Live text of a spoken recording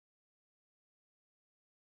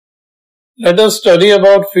Let us study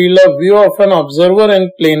about field of view of an observer in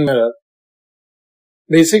plane mirror.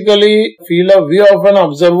 Basically, field of view of an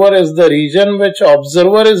observer is the region which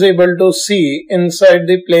observer is able to see inside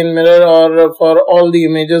the plane mirror or for all the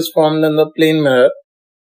images formed in the plane mirror.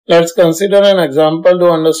 Let's consider an example to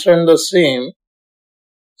understand the same.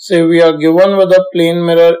 Say we are given with a plane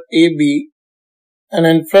mirror AB, and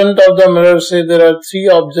in front of the mirror say there are three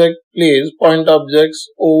objects placed, point objects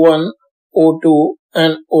O1, O2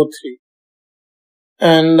 and O3.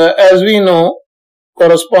 And as we know,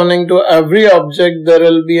 corresponding to every object there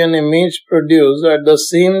will be an image produced at the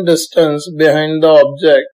same distance behind the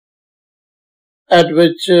object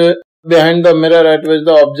behind the mirror at which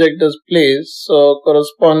the object is placed. So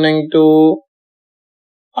corresponding to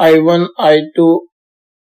I1, I2,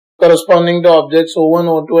 corresponding to objects O1,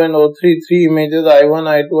 O2 and O3, three images I1,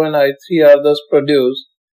 I2 and I3 are thus produced.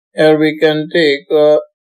 Here we can take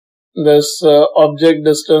this object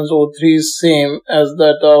distance O3 is same as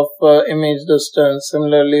that of image distance.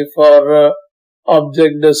 Similarly, for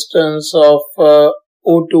object distance of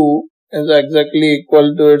O2 is exactly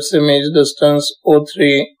equal to its image distance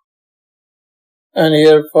O3. And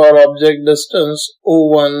here for object distance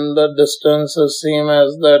O1, the distance is same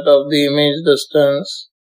as that of the image distance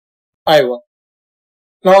I1.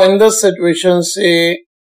 Now in this situation, say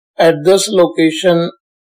at this location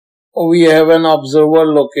we have an observer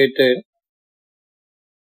located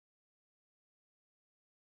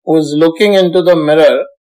who is looking into the mirror.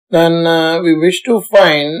 Then we wish to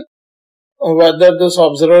find whether this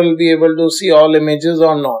observer will be able to see all images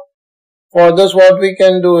or not. For this, what we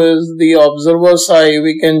can do is the observer's eye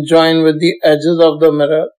we can join with the edges of the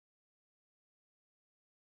mirror,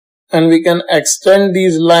 and we can extend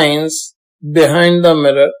these lines behind the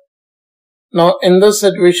mirror. Now in this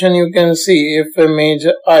situation you can see if image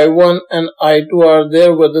I1 and I2 are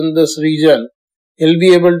there within this region, he'll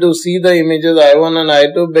be able to see the images I1 and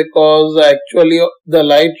I2 because actually the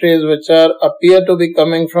light rays which appear to be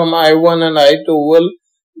coming from I1 and I2 will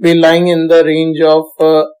be lying in the range of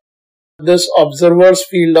this observer's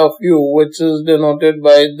field of view, which is denoted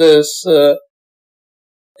by this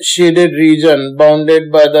shaded region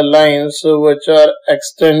bounded by the lines which are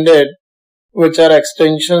extended, which are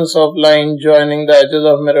extensions of line joining the edges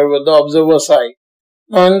of mirror with the observer's eye.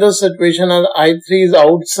 Now in this situation, as I3 is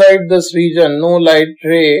outside this region, no light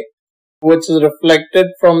ray which is reflected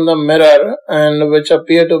from the mirror and which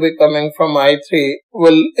appear to be coming from I3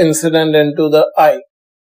 will incident into the eye.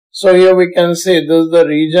 So here we can say this is the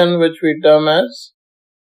region which we term as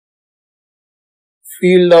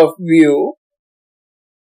field of view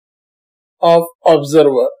of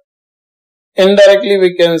observer. Indirectly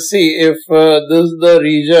we can see if this is the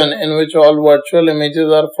region in which all virtual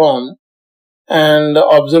images are formed and the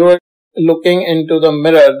observer looking into the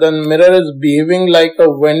mirror, then mirror is behaving like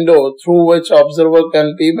a window through which observer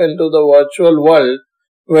can peep into the virtual world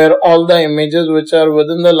where all the images which are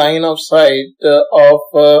within the line of sight of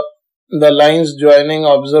the lines joining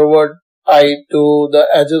observer eye to the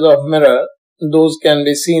edges of mirror, those can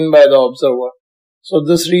be seen by the observer. So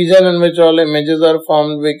this region in which all images are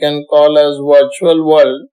formed we can call as virtual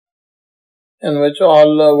world, in which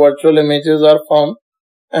all virtual images are formed.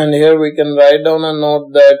 And here we can write down a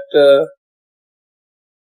note that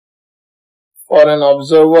for an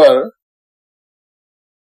observer,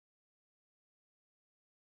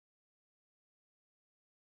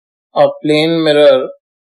 a plane mirror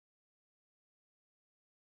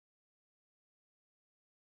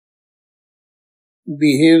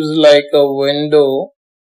behaves like a window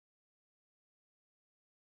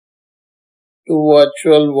to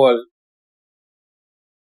virtual world.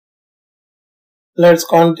 Let's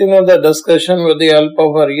continue the discussion with the help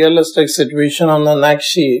of a realistic situation on the next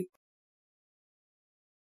sheet.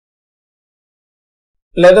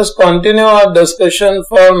 Let us continue our discussion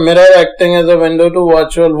for mirror acting as a window to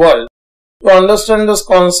virtual world. To understand this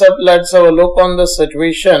concept, let's have a look on the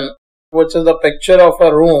situation, which is a picture of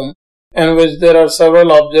a room in which there are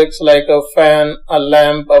several objects like a fan, a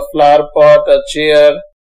lamp, a flower pot, a chair,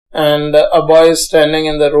 and a boy is standing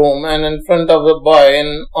in the room, and in front of the boy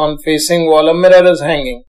on facing wall a mirror is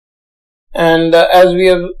hanging. And as we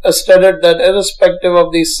have studied that irrespective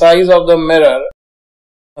of the size of the mirror,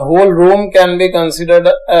 the whole room can be considered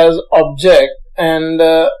as object, and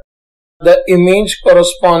the image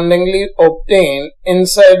correspondingly obtained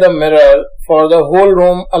inside the mirror for the whole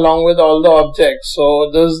room along with all the objects.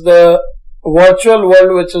 So this is the virtual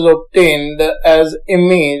world which is obtained as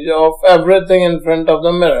image of everything in front of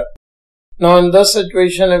the mirror. Now in this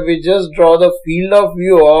situation, if we just draw the field of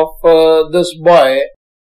view of this boy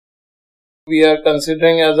we are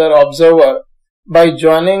considering as our observer, by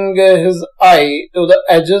joining his eye to the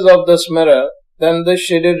edges of this mirror. Then this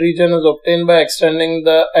shaded region is obtained by extending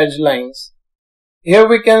the edge lines. Here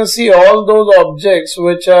we can see all those objects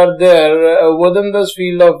which are there within this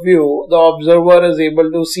field of view. The observer is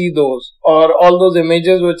able to see those, or all those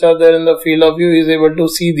images which are there in the field of view is able to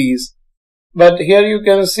see these. But here you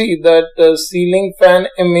can see that the ceiling fan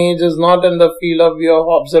image is not in the field of view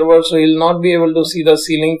of observer, so he will not be able to see the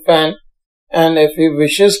ceiling fan. And if he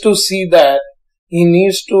wishes to see that, he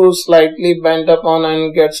needs to slightly bend upon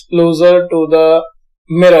and gets closer to the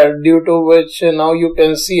mirror, due to which now you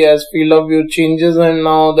can see as field of view changes and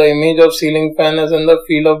now the image of ceiling fan is in the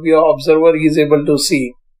field of view of observer, he is able to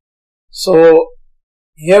see. So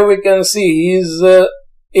here we can see he is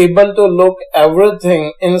able to look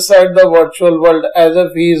everything inside the virtual world as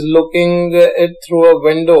if he is looking it through a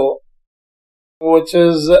window, which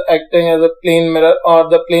is acting as a plane mirror, or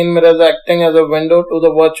the plane mirror is acting as a window to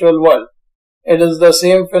the virtual world. It is the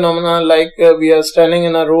same phenomena like we are standing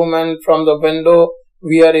in a room and from the window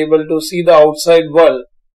we are able to see the outside world.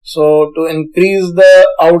 So to increase the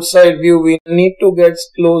outside view, we need to get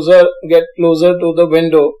closer to the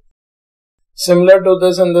window. Similar to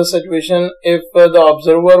this, in this situation, if the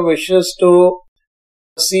observer wishes to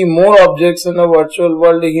see more objects in the virtual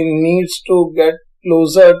world, he needs to get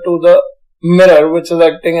closer to the mirror which is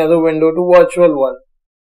acting as a window to virtual world.